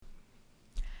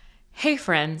Hey,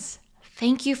 friends.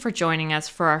 Thank you for joining us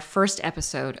for our first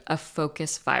episode of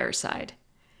Focus Fireside.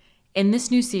 In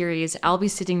this new series, I'll be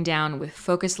sitting down with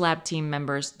Focus Lab team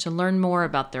members to learn more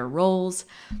about their roles,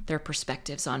 their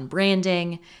perspectives on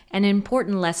branding, and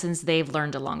important lessons they've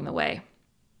learned along the way.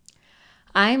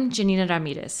 I'm Janina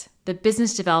Ramirez, the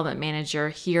Business Development Manager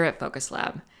here at Focus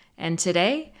Lab, and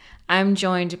today I'm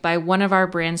joined by one of our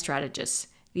brand strategists,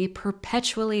 the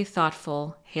perpetually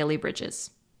thoughtful Haley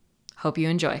Bridges. Hope you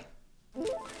enjoy.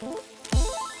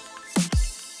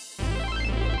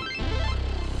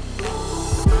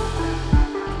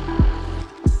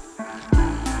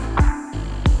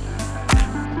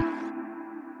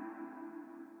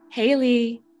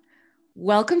 Haley,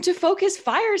 welcome to Focus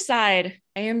Fireside.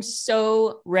 I am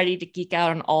so ready to geek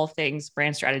out on all things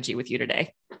brand strategy with you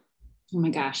today. Oh my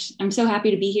gosh, I'm so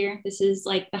happy to be here. This is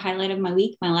like the highlight of my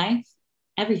week, my life,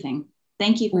 everything.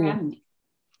 Thank you for having me.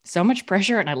 So much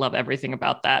pressure, and I love everything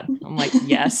about that. I'm like,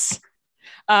 yes.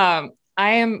 I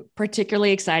am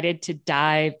particularly excited to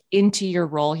dive into your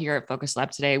role here at Focus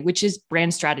Lab today, which is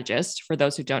brand strategist, for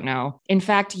those who don't know. In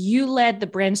fact, you led the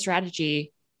brand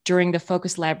strategy during the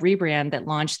Focus Lab rebrand that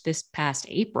launched this past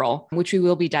April, which we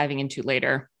will be diving into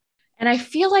later. And I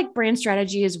feel like brand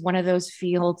strategy is one of those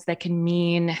fields that can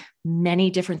mean many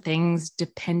different things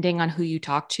depending on who you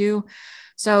talk to.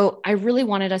 So I really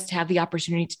wanted us to have the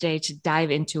opportunity today to dive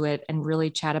into it and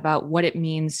really chat about what it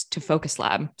means to Focus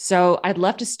Lab. So I'd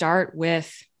love to start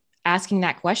with asking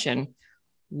that question.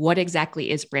 What exactly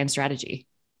is brand strategy?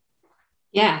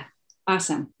 Yeah,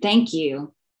 awesome. Thank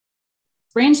you.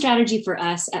 Brand strategy for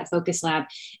us at Focus Lab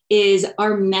is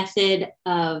our method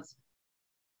of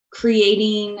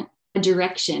creating a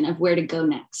direction of where to go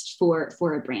next for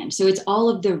a brand. So it's all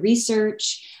of the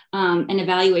research and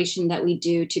evaluation that we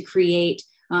do to create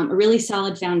a really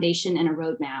solid foundation and a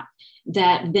roadmap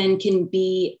that then can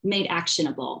be made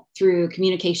actionable through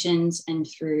communications and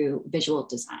through visual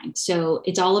design. So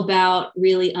it's all about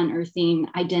really unearthing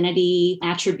identity,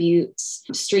 attributes,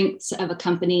 strengths of a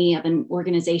company, of an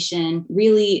organization,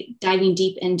 really diving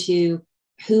deep into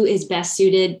who is best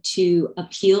suited to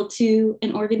appeal to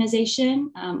an organization,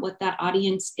 what that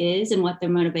audience is and what their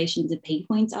motivations and pain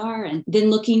points are, and then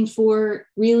looking for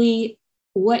really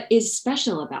what is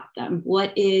special about them,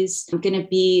 what is going to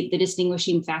be the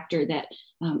distinguishing factor that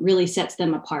really sets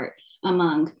them apart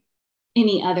among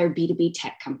any other B2B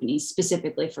tech companies,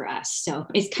 specifically for us. So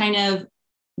it's kind of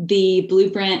the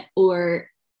blueprint, or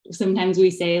sometimes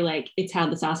we say like it's how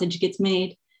the sausage gets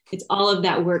made. It's all of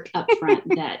that work up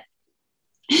front that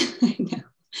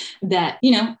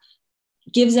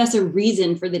gives us a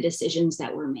reason for the decisions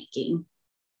that we're making.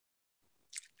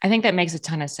 I think that makes a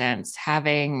ton of sense.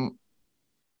 Having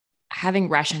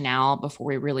rationale before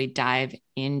we really dive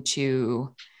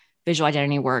into visual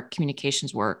identity work,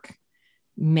 communications work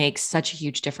makes such a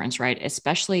huge difference, right?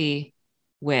 Especially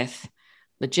with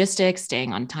logistics,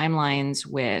 staying on timelines,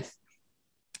 with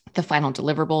the final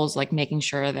deliverables, like making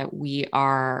sure that we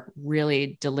are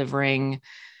really delivering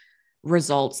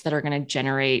results that are going to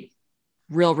generate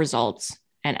real results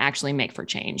and actually make for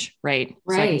change, right?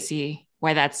 So I can see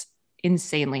why that's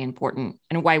insanely important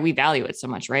and why we value it so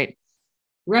much, right?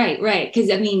 Right. Because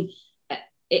I mean,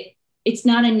 it's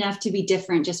not enough to be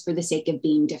different just for the sake of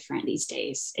being different these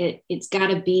days. It's got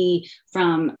to be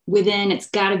from within, it's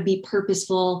got to be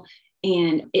purposeful,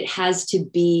 and it has to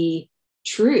be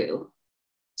true.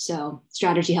 So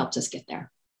strategy helps us get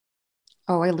there.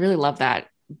 Oh, I really love that,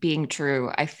 being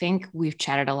true. I think we've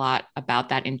chatted a lot about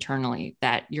that internally,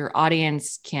 that your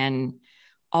audience can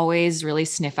always really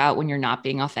sniff out when you're not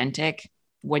being authentic,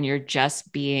 when you're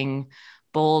just being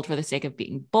bold for the sake of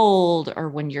being bold, or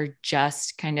when you're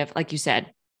just kind of, like you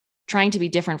said, trying to be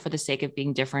different for the sake of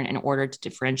being different in order to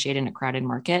differentiate in a crowded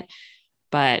market.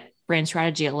 But brand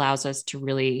strategy allows us to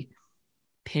really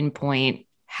pinpoint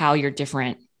how you're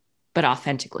different, but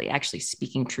authentically actually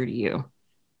speaking true to you.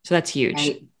 So that's huge.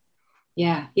 Right.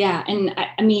 Yeah. And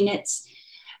I mean,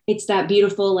 it's that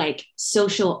beautiful, like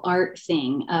social art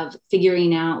thing of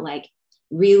figuring out like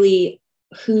really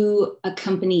who a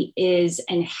company is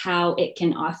and how it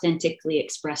can authentically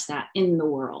express that in the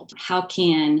world. How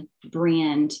can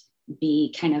brand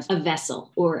be kind of a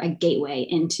vessel or a gateway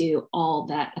into all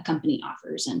that a company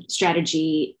offers? And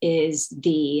strategy is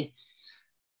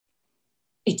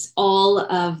it's all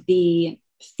of the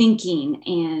thinking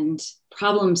and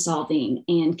problem solving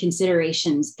and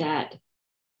considerations that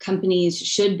companies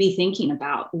should be thinking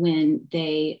about when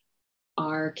they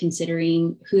are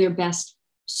considering who they're best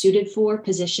suited for,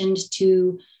 positioned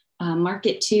to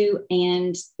market to,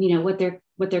 and what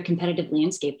their competitive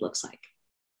landscape looks like.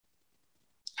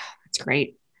 That's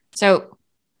great. So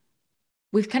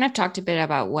we've kind of talked a bit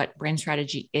about what brand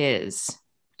strategy is.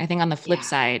 I think on the flip Yeah.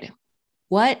 side,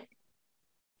 what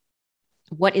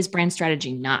is brand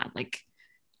strategy not? Like,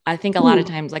 I think a lot of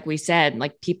Ooh, times, like we said,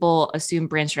 like people assume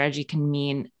brand strategy can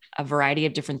mean a variety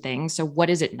of different things. So what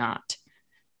is it not?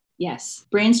 yes.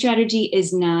 Brand strategy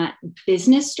is not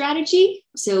business strategy.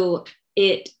 So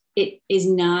it is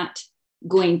not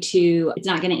it's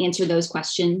not going to answer those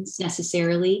questions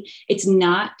necessarily. It's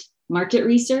not market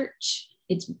research.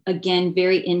 It's again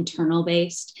very internal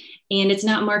based, and it's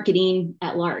not marketing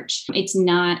at large. It's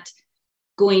not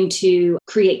going to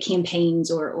create campaigns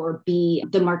or be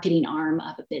the marketing arm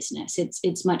of a business.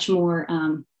 It's much more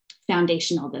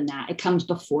foundational than that. It comes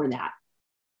before that.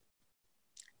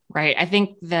 Right. I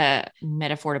think the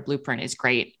metaphor to blueprint is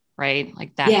great, right?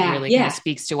 Like that Yeah, really kind of yeah,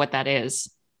 speaks to what that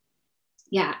is.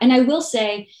 yeah. And I will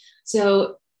say,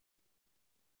 so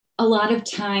a lot of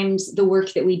times the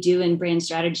work that we do in brand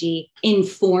strategy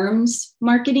informs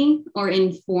marketing or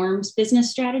informs business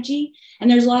strategy,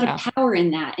 and there's a lot of Yeah. power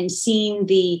in that, and seeing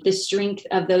the strength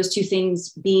of those two things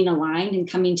being aligned and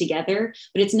coming together,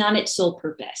 but it's not its sole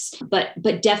purpose. But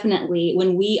definitely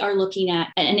when we are looking at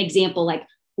an example, like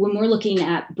when we're looking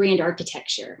at brand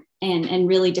architecture and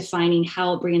really defining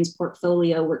how a brand's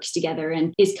portfolio works together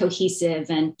and is cohesive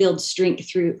and builds strength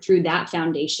through that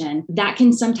foundation, that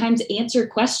can sometimes answer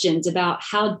questions about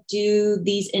how do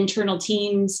these internal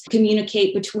teams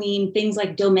communicate between things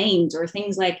like domains or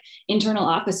things like internal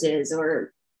offices,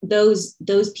 or those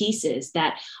pieces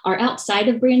that are outside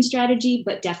of brand strategy,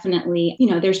 but definitely,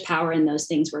 there's power in those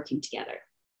things working together.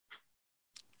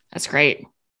 That's great.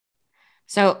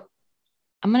 So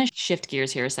I'm going to shift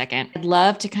gears here a second. I'd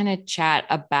love to kind of chat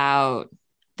about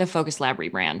the Focus Lab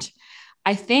rebrand.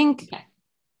 I think,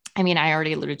 I mean, I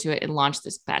already alluded to it. It launched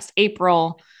this past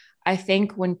April. I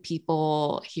think when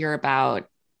people hear about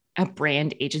a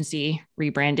brand agency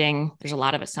rebranding, there's a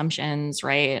lot of assumptions,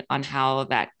 right, on how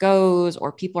that goes,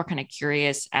 or people are kind of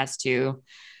curious as to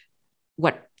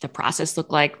what the process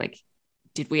looked like. Like,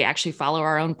 did we actually follow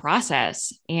our own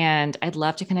process? And I'd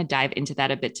love to kind of dive into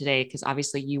that a bit today, because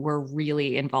obviously you were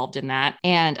really involved in that.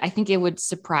 And I think it would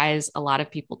surprise a lot of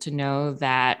people to know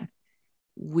that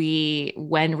when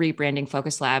rebranding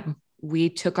Focus Lab, we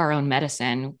took our own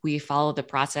medicine. We followed the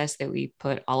process that we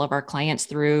put all of our clients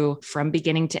through from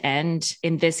beginning to end.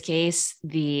 In this case,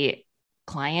 the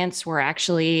clients were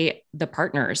actually the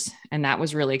partners, and that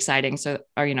was really exciting. So,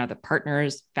 the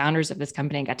partners, founders of this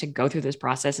company got to go through this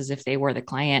process as if they were the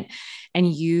client, and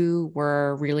you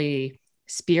were really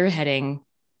spearheading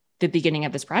the beginning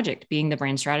of this project, being the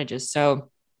brand strategist.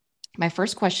 So my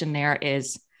first question there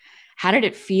is, how did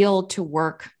it feel to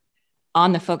work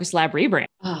on the Focus Lab rebrand?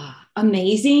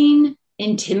 Amazing,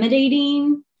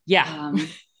 intimidating. Yeah.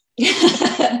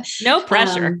 No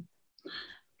pressure.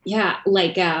 Yeah.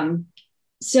 Like,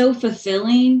 so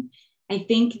fulfilling. I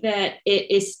think that it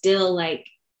is still like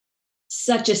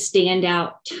such a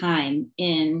standout time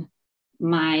in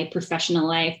my professional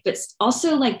life, but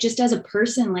also like just as a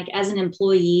person, like as an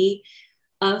employee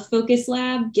of Focus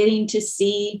Lab, getting to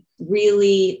see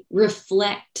really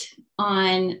reflect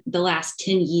on the last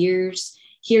 10 years,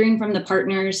 hearing from the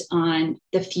partners on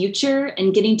the future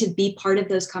and getting to be part of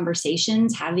those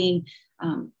conversations, having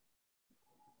a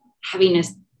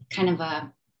kind of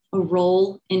a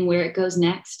role in where it goes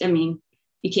next. I mean,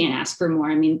 you can't ask for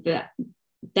more. I mean,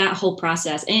 that whole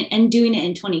process and doing it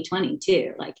in 2020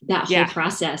 too, like that whole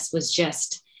process was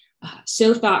just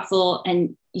so thoughtful.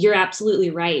 And you're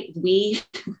absolutely right.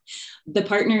 The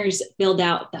partners filled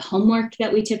out the homework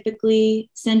that we typically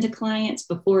send to clients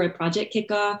before a project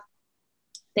kickoff.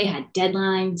 They had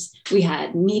deadlines, we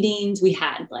had meetings, we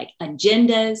had like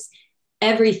agendas.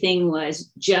 Everything was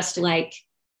just like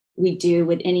we do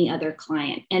with any other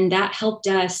client. And that helped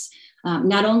us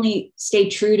not only stay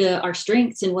true to our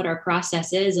strengths and what our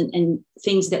process is and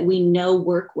things that we know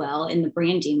work well in the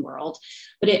branding world,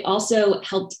 but it also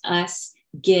helped us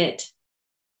get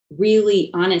really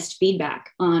honest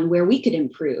feedback on where we could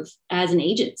improve as an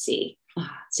agency.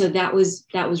 So that was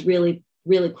really,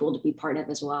 really cool to be part of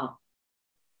as well.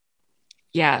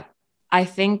 Yeah, I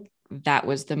think that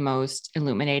was the most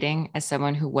illuminating as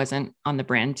someone who wasn't on the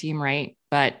brand team, right?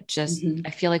 But just,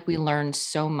 I feel like we learned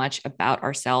so much about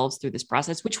ourselves through this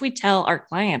process, which we tell our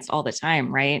clients all the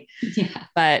time, right? Yeah.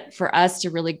 But for us to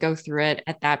really go through it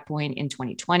at that point in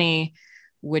 2020,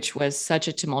 which was such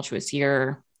a tumultuous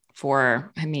year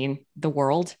for, the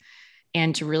world,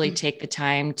 and to really take the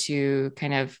time to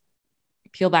kind of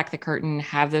peel back the curtain,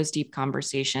 have those deep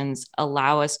conversations,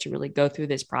 allow us to really go through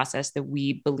this process that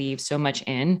we believe so much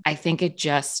in. I think it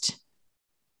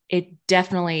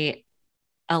definitely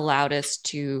allowed us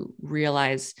to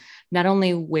realize not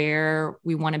only where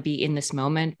we want to be in this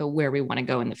moment, but where we want to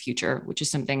go in the future, which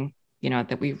is something,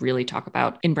 that we really talk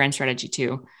about in brand strategy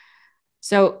too.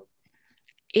 So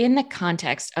in the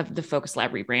context of the Focus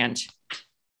Lab rebrand,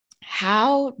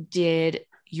 how did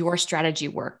your strategy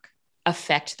work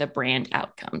affect the brand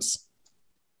outcomes?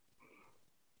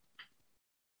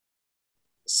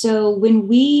 So when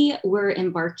we were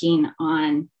embarking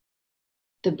on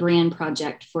the brand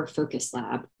project for Focus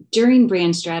Lab, during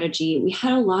brand strategy, we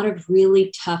had a lot of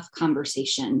really tough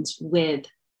conversations with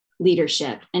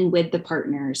leadership and with the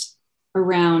partners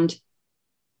around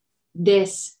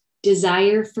this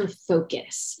desire for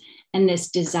focus and this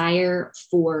desire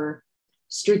for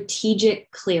strategic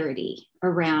clarity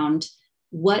around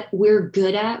what we're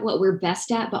good at, what we're best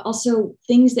at, but also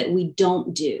things that we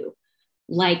don't do,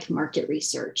 like market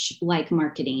research, like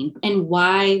marketing, and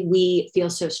why we feel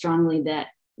so strongly that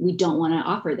we don't want to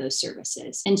offer those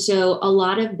services. And so a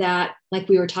lot of that, like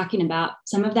we were talking about,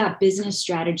 some of that business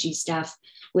strategy stuff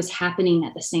was happening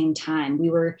at the same time. We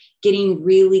were getting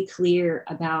really clear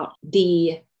about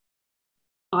the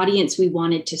audience we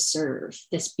wanted to serve,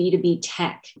 this B2B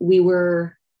tech. We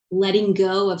were letting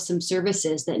go of some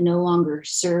services that no longer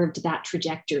served that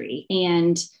trajectory.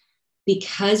 And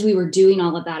because we were doing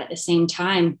all of that at the same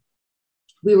time,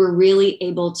 we were really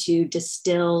able to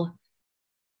distill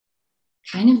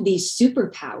kind of these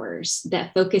superpowers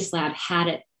that Focus Lab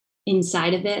had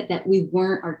inside of it that we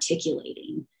weren't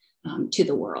articulating to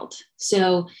the world.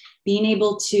 So being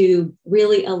able to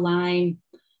really align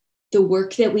the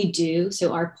work that we do,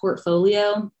 so our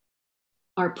portfolio,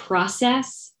 our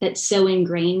process that's so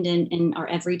ingrained in our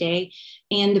everyday,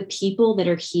 and the people that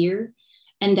are here,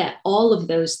 and that all of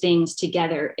those things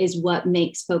together is what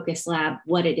makes Focus Lab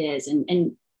what it is,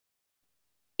 and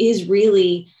is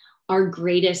really our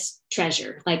greatest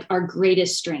treasure, like our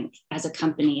greatest strength as a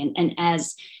company and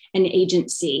as an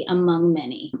agency among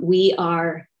many. We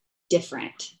are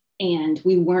different, and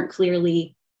we weren't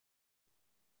clearly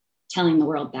telling the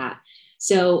world that.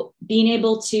 So being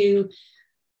able to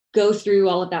go through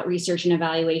all of that research and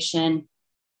evaluation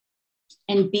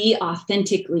and be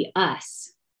authentically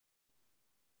us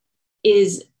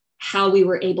is how we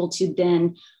were able to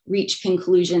then reach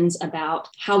conclusions about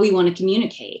how we want to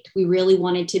communicate. We really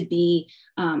wanted to be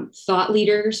thought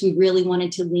leaders. We really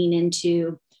wanted to lean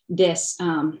into this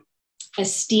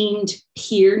esteemed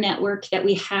peer network that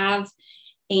we have.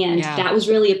 And that was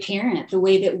really apparent, the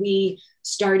way that we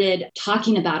started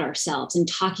talking about ourselves and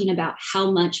talking about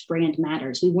how much brand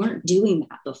matters. We weren't doing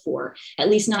that before, at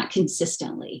least not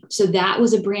consistently. So that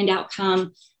was a brand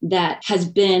outcome that has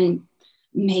been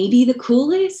maybe the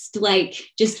coolest, like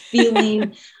just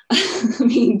feeling,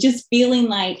 just feeling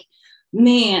like,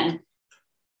 man,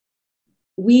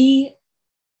 we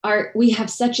have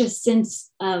such a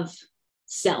sense of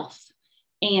self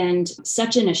and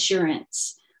such an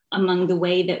assurance among the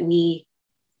way that we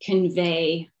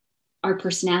convey our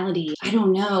personality. I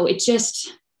don't know. It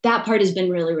just, that part has been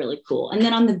really, really cool. And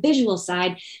then on the visual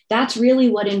side, that's really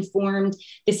what informed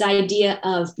this idea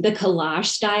of the collage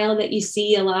style that you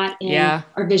see a lot in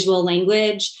our visual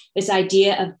language, this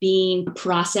idea of being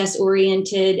process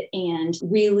oriented and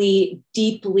really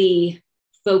deeply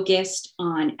focused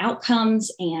on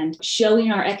outcomes and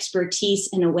showing our expertise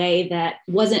in a way that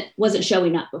wasn't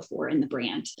showing up before in the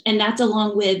brand. And that's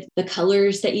along with the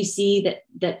colors that you see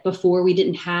that before we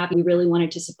didn't have. We really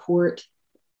wanted to support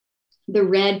the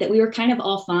red that we were kind of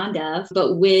all fond of,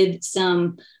 but with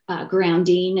some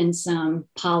grounding and some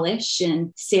polish,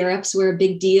 and serifs were a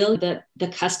big deal. The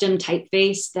custom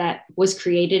typeface that was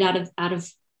created out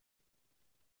of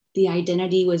the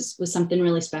identity was something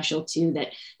really special too,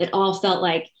 that all felt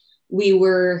like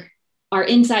our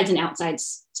insides and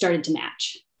outsides started to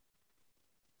match.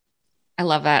 I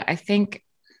love that. I think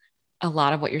a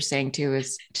lot of what you're saying too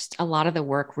is just a lot of the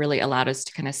work really allowed us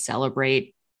to kind of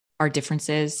celebrate our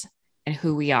differences and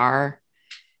who we are,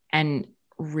 and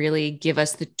really give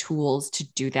us the tools to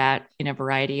do that in a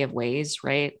variety of ways,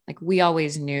 right? Like we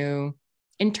always knew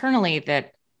internally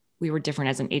that we were different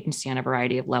as an agency on a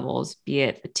variety of levels, be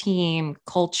it the team,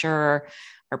 culture,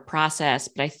 or process.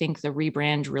 But I think the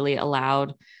rebrand really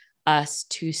allowed us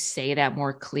to say that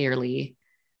more clearly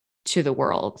to the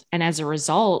world. And as a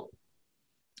result,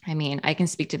 I mean, I can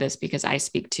speak to this because I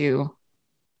speak to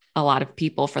a lot of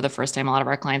people for the first time, a lot of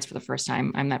our clients for the first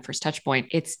time. I'm that first touch point.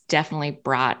 It's definitely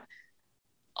brought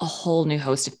a whole new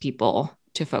host of people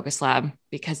to Focus Lab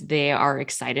because they are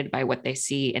excited by what they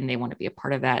see and they want to be a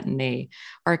part of that. And they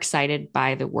are excited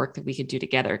by the work that we could do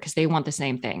together because they want the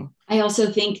same thing. I also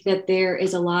think that there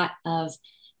is a lot of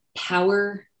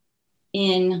power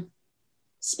in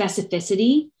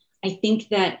specificity I think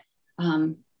that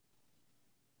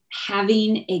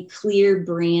having a clear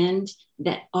brand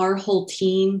that our whole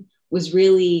team was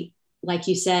really, like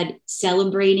you said,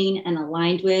 celebrating and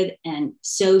aligned with and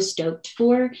so stoked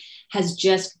for has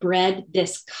just bred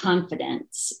this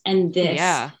confidence and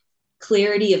this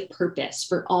clarity of purpose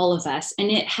for all of us.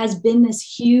 And it has been this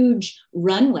huge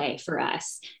runway for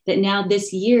us that now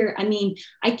this year, I mean,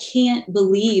 I can't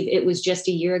believe it was just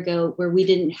a year ago where we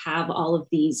didn't have all of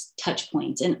these touch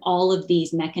points and all of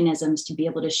these mechanisms to be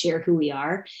able to share who we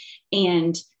are.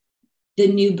 And the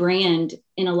new brand,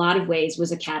 in a lot of ways,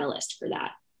 was a catalyst for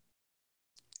that.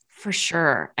 For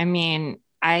sure. I mean,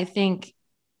 I think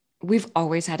we've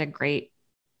always had a great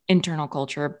internal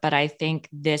culture, but I think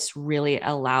this really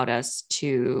allowed us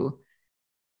to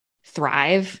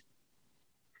thrive.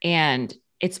 And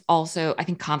it's also, I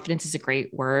think confidence is a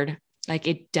great word. Like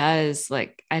it does,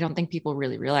 like, I don't think people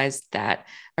really realize that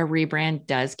a rebrand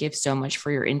does give so much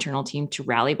for your internal team to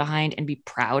rally behind and be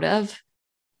proud of.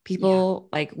 People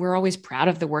like we're always proud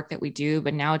of the work that we do,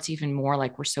 but now it's even more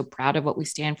like we're so proud of what we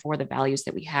stand for, the values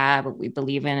that we have, what we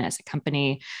believe in as a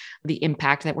company, the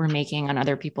impact that we're making on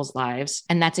other people's lives.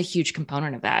 And that's a huge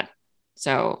component of that.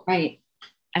 So, right.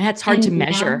 And it's hard to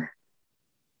measure.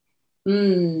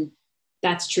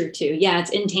 That's true too. Yeah.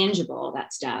 It's intangible,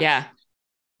 that stuff. Yeah.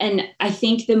 And I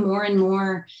think the more and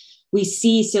more we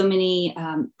see so many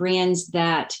brands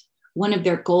that one of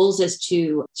their goals is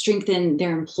to strengthen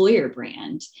their employer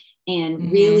brand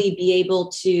and really be able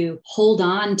to hold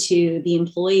on to the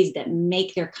employees that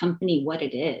make their company what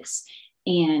it is.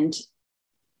 And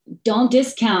don't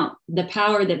discount the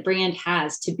power that brand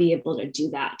has to be able to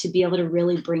do that, to be able to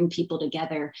really bring people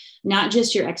together, not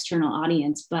just your external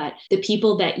audience, but the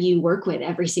people that you work with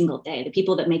every single day, the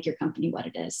people that make your company what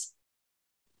it is.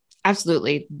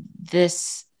 Absolutely.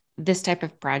 This type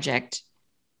of project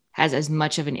has as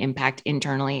much of an impact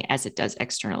internally as it does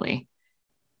externally.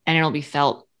 And it'll be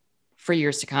felt for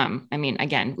years to come. I mean,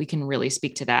 again, we can really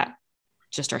speak to that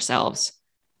just ourselves.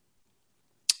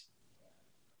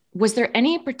 Was there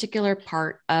any particular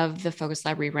part of the Focus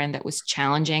Lab rebrand that was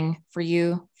challenging for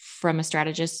you from a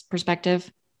strategist perspective?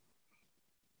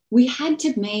 We had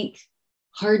to make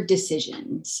hard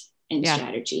decisions in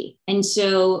strategy. And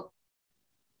so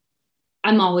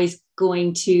I'm always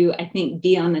going to, I think,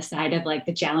 be on the side of like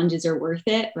the challenges are worth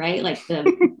it, right? Like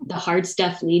the hard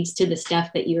stuff leads to the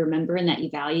stuff that you remember and that you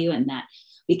value and that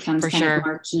becomes kind of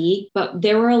marquee. But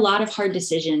there were a lot of hard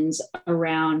decisions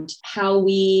around how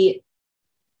we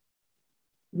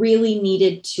really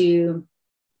needed to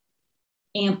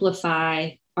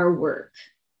amplify our work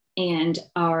and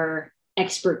our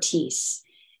expertise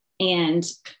and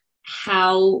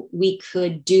how we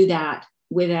could do that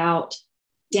without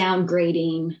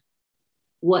downgrading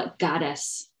what got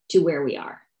us to where we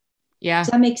are. Yeah. Does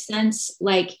that make sense?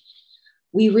 Like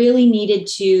we really needed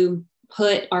to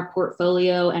put our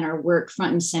portfolio and our work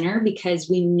front and center because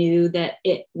we knew that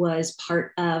it was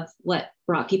part of what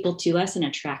brought people to us and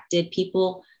attracted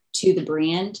people to the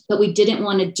brand. But we didn't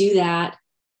want to do that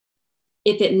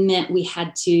if it meant we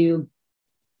had to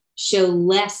show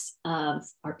less of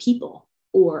our people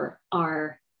or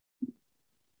our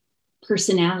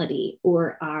personality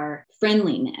or our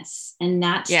friendliness and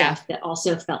that stuff that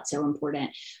also felt so important.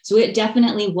 So it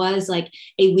definitely was like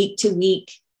a week to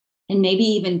week and maybe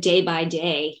even day by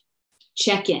day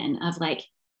check-in of like,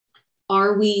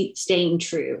 are we staying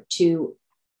true to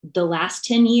the last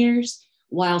 10 years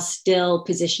while still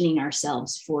positioning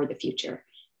ourselves for the future?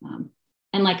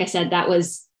 And like I said, that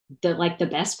was the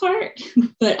best part,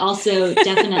 but also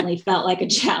definitely felt like a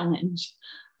challenge.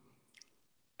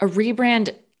 A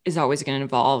rebrand is always going to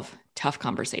involve tough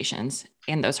conversations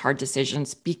and those hard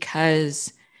decisions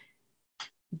because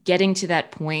getting to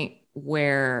that point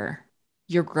where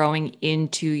you're growing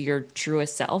into your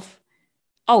truest self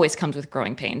always comes with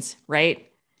growing pains,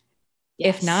 right?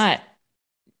 Yes. If not,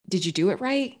 did you do it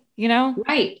right? You know?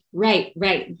 Right.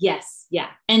 Yes. Yeah.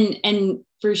 And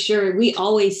for sure, we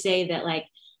always say that like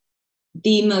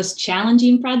the most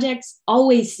challenging projects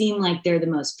always seem like they're the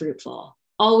most fruitful,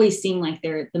 always seem like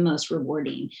they're the most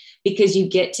rewarding because you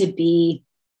get to be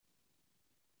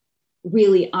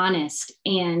really honest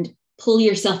and pull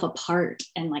yourself apart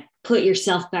and like put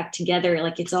yourself back together.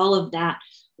 Like it's all of that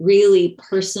really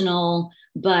personal,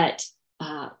 but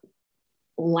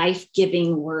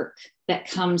life-giving work that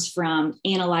comes from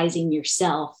analyzing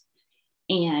yourself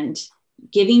and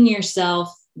giving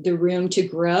yourself the room to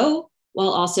grow while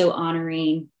also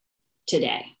honoring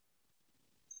today.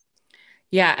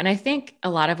 Yeah. And I think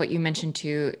a lot of what you mentioned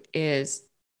too is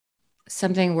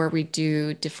something where we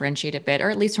do differentiate a bit, or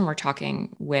at least when we're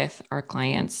talking with our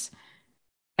clients.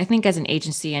 I think as an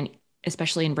agency and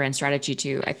especially in brand strategy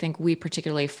too. I think we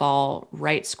particularly fall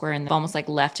right square in the almost like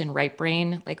left and right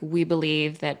brain. Like we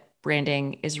believe that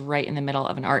branding is right in the middle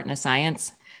of an art and a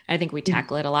science. I think we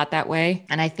tackle it a lot that way.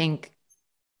 And I think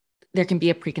there can be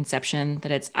a preconception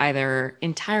that it's either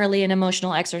entirely an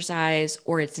emotional exercise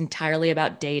or it's entirely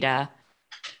about data.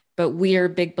 But we are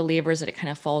big believers that it kind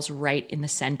of falls right in the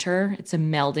center. It's a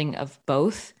melding of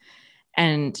both.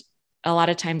 And a lot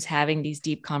of times having these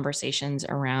deep conversations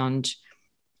around,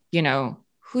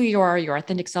 who you are, your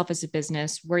authentic self as a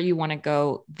business, where you want to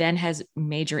go, then has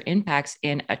major impacts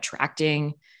in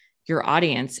attracting your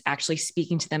audience, actually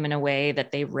speaking to them in a way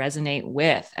that they resonate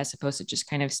with, as opposed to just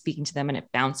kind of speaking to them and it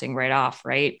bouncing right off.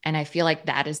 Right. And I feel like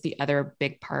that is the other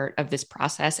big part of this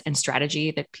process and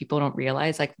strategy that people don't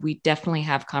realize. Like we definitely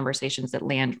have conversations that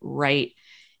land right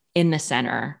in the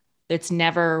center. It's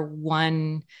never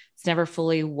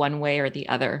fully one way or the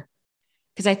other.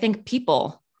 Because I think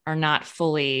people are not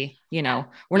fully, we're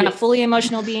not fully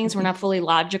emotional beings. We're not fully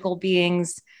logical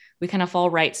beings. We kind of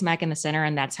fall right smack in the center.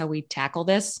 And that's how we tackle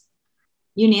this.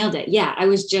 You nailed it. Yeah. I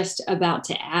was just about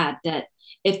to add that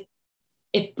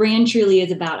if brand truly is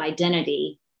about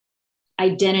identity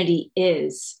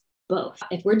is both.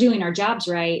 If we're doing our jobs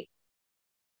right,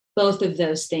 both of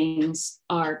those things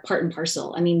are part and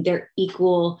parcel. I mean, they're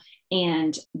equal,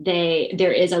 and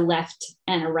there is a left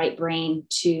and a right brain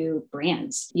to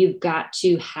brands. You've got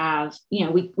to have,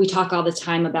 we talk all the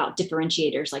time about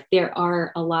differentiators. Like there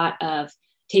are a lot of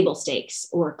table stakes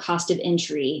or cost of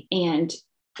entry. And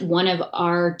one of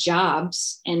our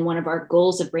jobs and one of our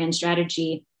goals of brand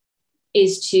strategy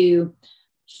is to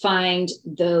find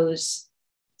those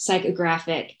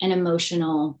psychographic and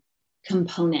emotional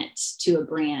components to a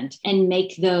brand and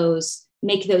make those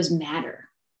matter.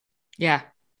 Yeah.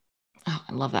 Oh,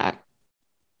 I love that.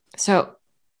 So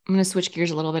I'm going to switch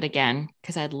gears a little bit again,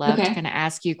 because I'd love to kind of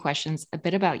ask you questions a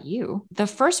bit about you. The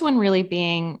first one really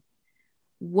being,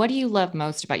 what do you love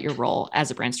most about your role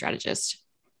as a brand strategist?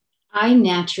 I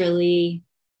naturally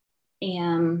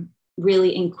am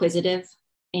really inquisitive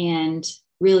and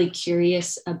really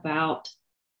curious about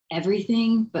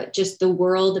everything, but just the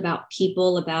world, about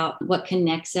people, about what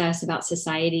connects us, about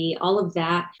society, all of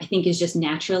that I think is just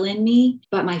natural in me.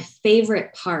 But my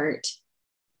favorite part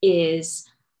is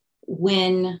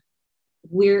when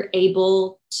we're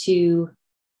able to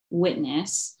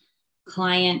witness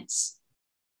clients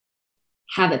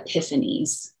have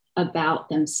epiphanies about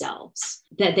themselves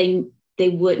that they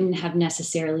wouldn't have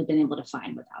necessarily been able to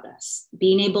find without us.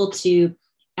 Being able to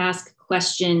ask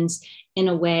questions in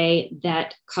a way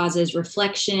that causes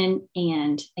reflection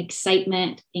and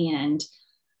excitement and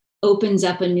opens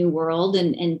up a new world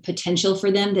and potential for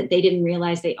them that they didn't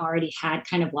realize they already had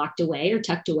kind of locked away or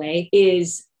tucked away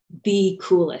is the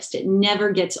coolest. It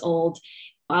never gets old.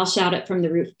 I'll shout it from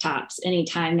the rooftops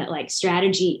anytime that like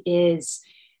strategy is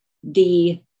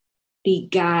the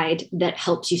guide that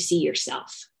helps you see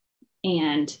yourself.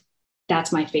 And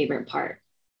that's my favorite part.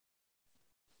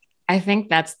 I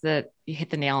think you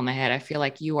hit the nail on the head. I feel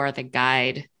like you are the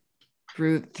guide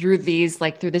through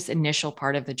this initial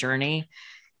part of the journey.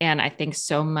 And I think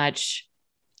so much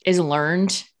is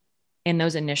learned in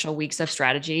those initial weeks of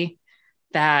strategy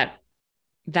that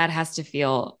has to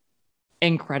feel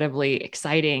incredibly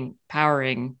exciting,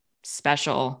 powering,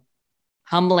 special,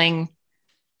 humbling.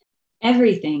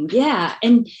 Everything. Yeah.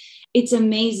 And it's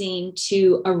amazing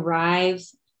to arrive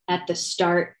at the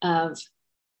start of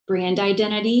brand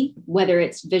identity, whether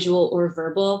it's visual or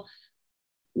verbal,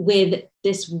 with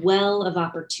this well of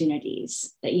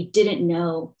opportunities that you didn't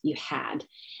know you had.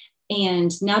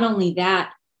 And not only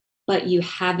that, but you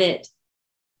have it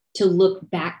to look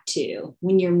back to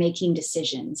when you're making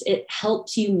decisions. It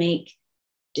helps you make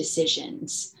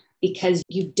decisions because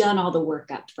you've done all the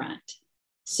work up front.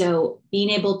 So being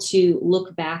able to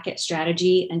look back at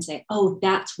strategy and say, oh,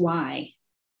 that's why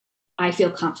I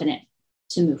feel confident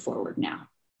to move forward now.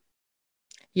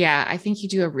 Yeah, I think you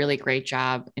do a really great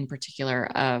job in particular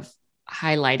of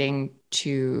highlighting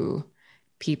to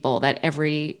people that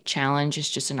every challenge is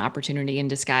just an opportunity in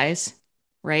disguise,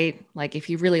 right? Like if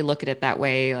you really look at it that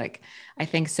way, like I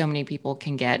think so many people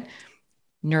can get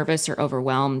nervous or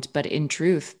overwhelmed, but in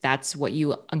truth, that's what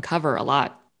you uncover a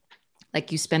lot.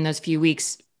 Like you spend those few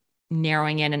weeks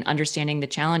narrowing in and understanding the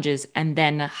challenges and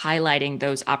then highlighting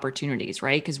those opportunities,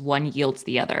 right? Because one yields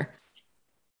the other.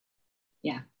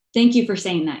 Yeah. Thank you for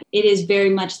saying that. It is very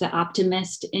much the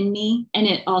optimist in me. And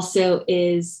it also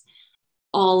is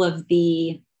all of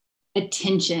the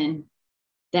attention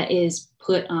that is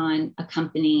put on a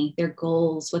company, their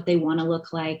goals, what they want to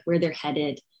look like, where they're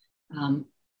headed.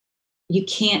 You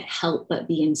can't help but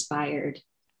be inspired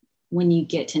when you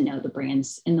get to know the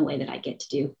brands in the way that I get to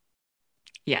do.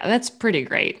 Yeah, that's pretty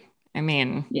great. I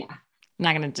mean, Yeah. I'm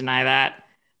not going to deny that.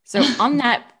 So on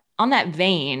that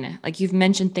vein, like you've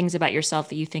mentioned things about yourself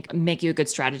that you think make you a good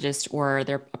strategist or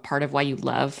they're a part of why you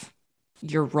love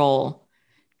your role.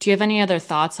 Do you have any other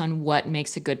thoughts on what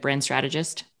makes a good brand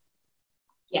strategist?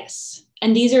 Yes.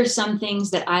 And these are some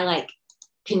things that I like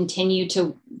continue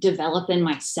to develop in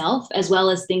myself, as well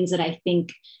as things that I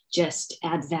think just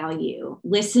add value.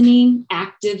 Listening,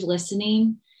 active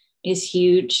listening is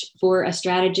huge for a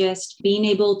strategist. Being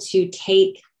able to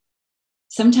take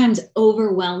sometimes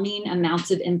overwhelming amounts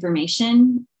of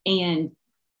information and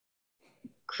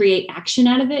create action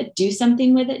out of it, do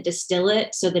something with it, distill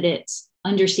it so that it's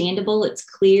understandable, it's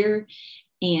clear,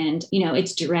 and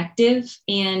it's directive.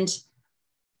 And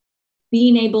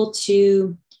being able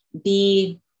to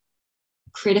be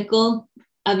critical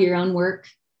of your own work,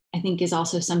 I think, is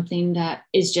also something that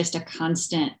is just a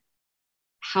constant.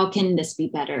 How can this be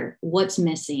better? What's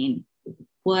missing?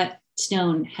 What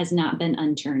stone has not been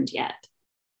unturned yet?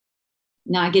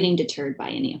 Not getting deterred by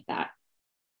any of that.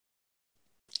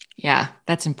 Yeah,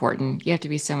 that's important. You have to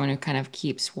be someone who kind of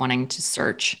keeps wanting to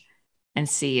search and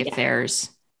see if Yeah. there's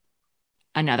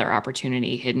another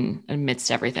opportunity hidden amidst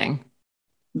everything.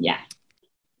 Yeah.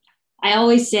 I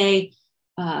always say,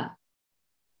 I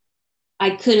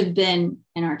could have been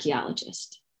an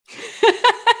archaeologist.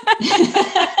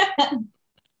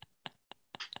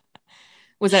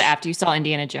 Was that after you saw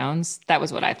Indiana Jones? That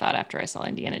was what I thought after I saw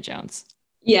Indiana Jones.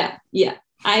 Yeah. Yeah.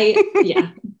 I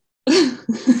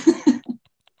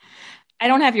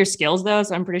don't have your skills though,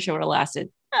 so I'm pretty sure it would have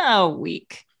lasted a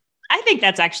week. I think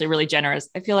that's actually really generous.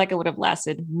 I feel like it would have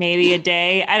lasted maybe a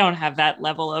day. I don't have that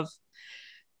level of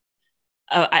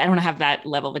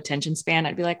attention span.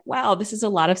 I'd be like, wow, this is a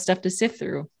lot of stuff to sift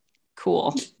through.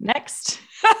 Cool. Next.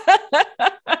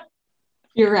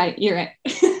 You're right.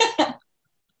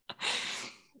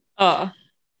 Oh,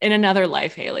 in another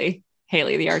life, Haley,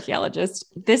 the archaeologist.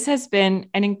 This has been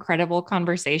an incredible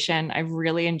conversation. I've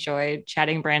really enjoyed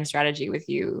chatting brand strategy with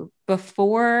you.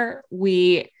 Before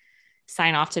we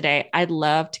sign off today, I'd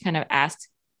love to kind of ask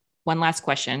one last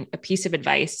question, a piece of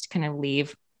advice to kind of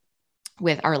leave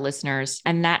with our listeners.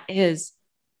 And that is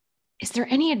there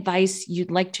any advice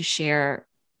you'd like to share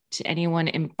to anyone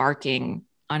embarking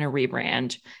on a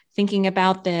rebrand, thinking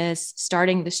about this,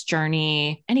 starting this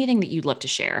journey, anything that you'd love to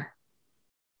share?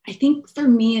 I think for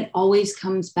me, it always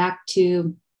comes back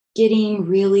to getting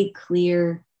really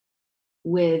clear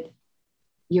with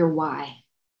your why.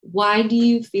 Why do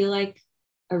you feel like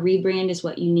a rebrand is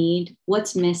what you need?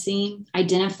 What's missing?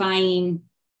 Identifying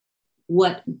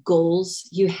what goals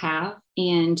you have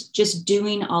and just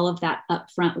doing all of that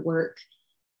upfront work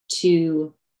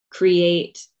to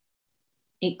create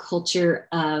a culture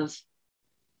of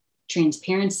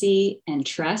transparency and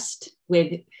trust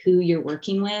with who you're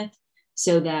working with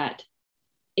so that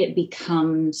it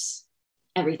becomes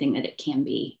everything that it can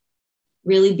be.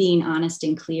 Really being honest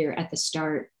and clear at the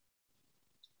start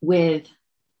with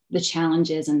the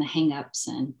challenges and the hangups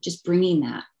and just bringing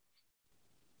that,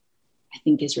 I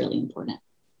think, is really important.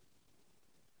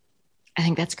 I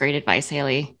think that's great advice,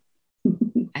 Haley.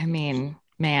 I mean,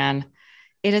 man,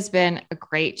 it has been a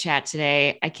great chat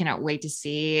today. I cannot wait to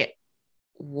see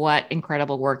what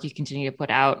incredible work you continue to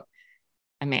put out.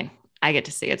 I mean, I get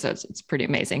to see it, so it's pretty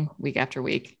amazing week after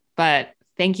week. But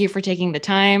thank you for taking the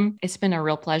time. It's been a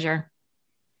real pleasure.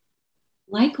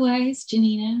 Likewise,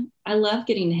 Janina. I love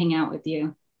getting to hang out with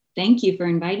you. Thank you for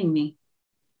inviting me.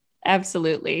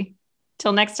 Absolutely.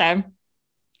 Till next time.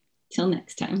 Till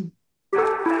next time.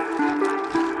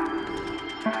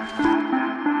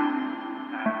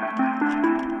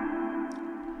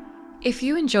 If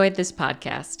you enjoyed this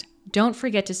podcast, don't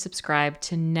forget to subscribe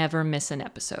to never miss an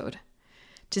episode.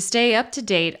 To stay up to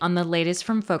date on the latest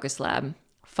from Focus Lab,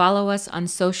 follow us on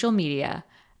social media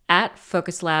at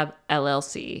Focus Lab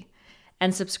LLC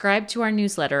and subscribe to our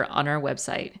newsletter on our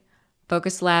website,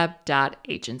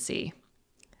 focuslab.agency.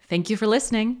 Thank you for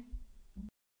listening.